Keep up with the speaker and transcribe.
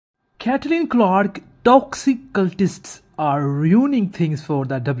Caitlin Clark toxic cultists are ruining things for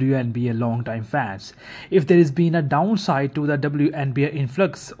the WNBA longtime fans. If there has been a downside to the WNBA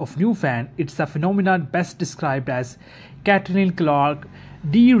influx of new fans, it's a phenomenon best described as Caitlin Clark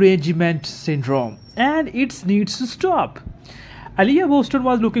derangement syndrome, and it needs to stop. Aaliyah Boston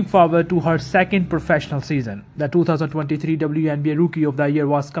was looking forward to her second professional season. The 2023 WNBA Rookie of the Year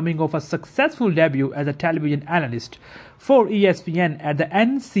was coming off a successful debut as a television analyst for ESPN at the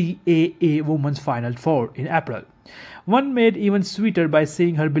ncaa Women's Final Four in April. One made even sweeter by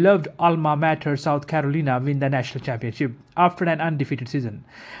seeing her beloved alma mater South Carolina win the national championship after an undefeated season.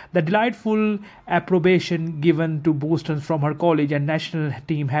 The delightful approbation given to Boston from her college and national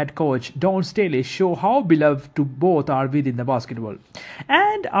team head coach Dawn Staley show how beloved to both are within the basketball.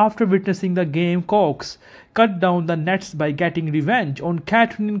 And after witnessing the Gamecocks cut down the Nets by getting revenge on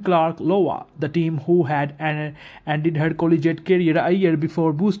Caitlin Clark Iowa, the team who had ended her collegiate career a year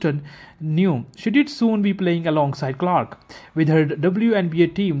before Boston knew she did soon be playing alongside Clark. With her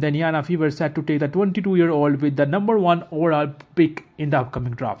WNBA team, the Indiana Fever set to take the 22-year-old with the number 1 overall pick in the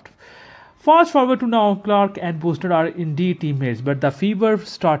upcoming draft. Fast forward to now, Clark and Boston are indeed teammates, but the Fever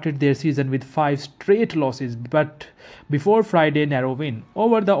started their season with 5 straight losses, but before Friday's narrow win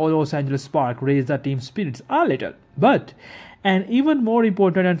over the Los Angeles Sparks raised the team's spirits a little. But an even more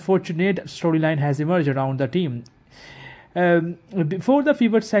important and fortunate storyline has emerged around the team. Before the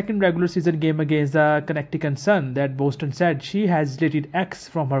Fever's second regular season game against the Connecticut Sun, that Boston said she has deleted X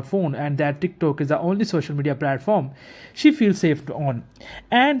from her phone and that TikTok is the only social media platform she feels safe on.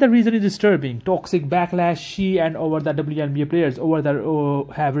 And the reason is disturbing. Toxic backlash she and over the WNBA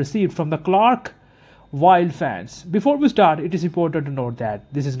players have received from the Clark Wild fans. Before we start, it is important to note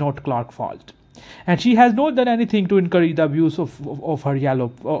that this is not Clark's fault, and she has not done anything to encourage the abuse of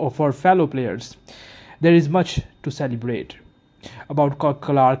her fellow players. There is much to celebrate about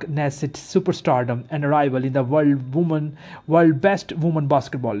Clark's nascent superstardom and arrival in the world best women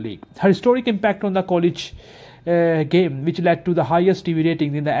basketball league. Her historic impact on the college game, which led to the highest TV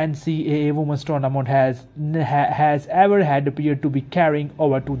rating in the NCAA women's tournament, has ever had, appeared to be carrying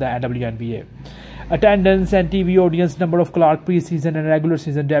over to the WNBA. Attendance and TV audience number of Clark preseason and regular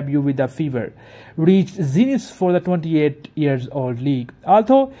season debut with the Fever reached zenith for the 28-year-old league.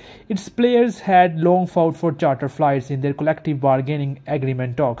 Although its players had long fought for charter flights in their collective bargaining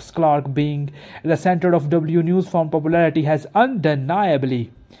agreement talks, Clark, being at the center of W newsfound popularity, has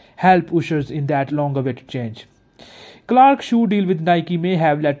undeniably helped ushers in that long-awaited change. Clark's shoe deal with Nike may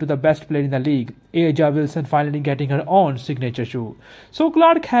have led to the best player in the league, A'ja Wilson, finally getting her own signature shoe. So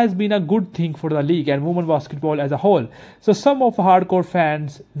Clark has been a good thing for the league and women's basketball as a whole. So some of hardcore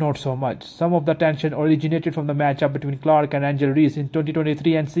fans, not so much. Some of the tension originated from the matchup between Clark and Angel Reese in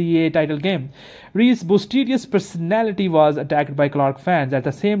 2023 ncaa title game. Reese's boisterous personality was attacked by Clark fans. At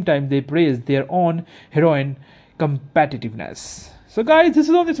the same time, they praised their own heroine competitiveness. So guys, this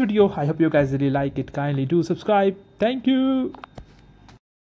is all this video. I hope you guys really like it. Kindly do subscribe. Thank you.